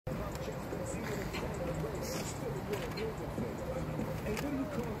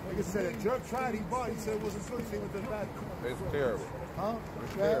Nigga said a jerk tried, he bought, he said it wasn't good, he said it was bad. It's terrible. Huh?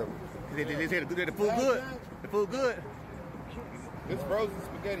 It's terrible. They said the food good. The food good. It's frozen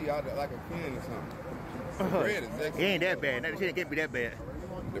spaghetti out there like a can or something. The bread is excellent. It ain't that bad. That shit can't be that bad.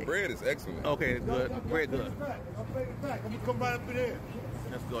 The bread is excellent. Okay, good. The bread good. I'm gonna come right up in there.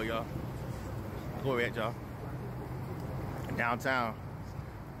 Let's go, y'all. Go at y'all. Downtown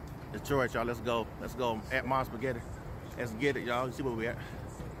Detroit, y'all. Let's go. Let's go. At Mom Spaghetti. Let's get it, y'all. See where we at.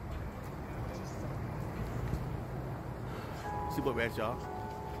 See where we at, y'all.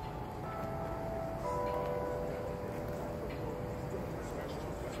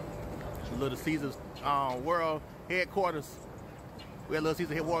 Little Caesars World Headquarters. We at Little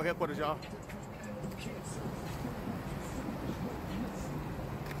Caesars World Headquarters, y'all.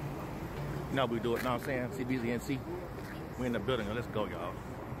 You know we do it, know what I'm saying? cbeezyent. We in the building. Let's go, y'all.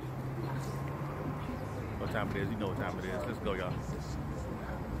 What time it is? You know what time it is. Let's go, y'all.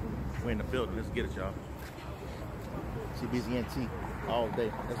 We in the building. Let's get it, y'all. cbeezyent all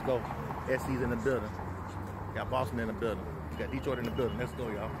day. Let's go. SC's in the building. Got Boston in the building. Got Detroit in the building. Let's go,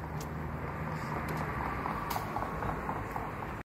 y'all.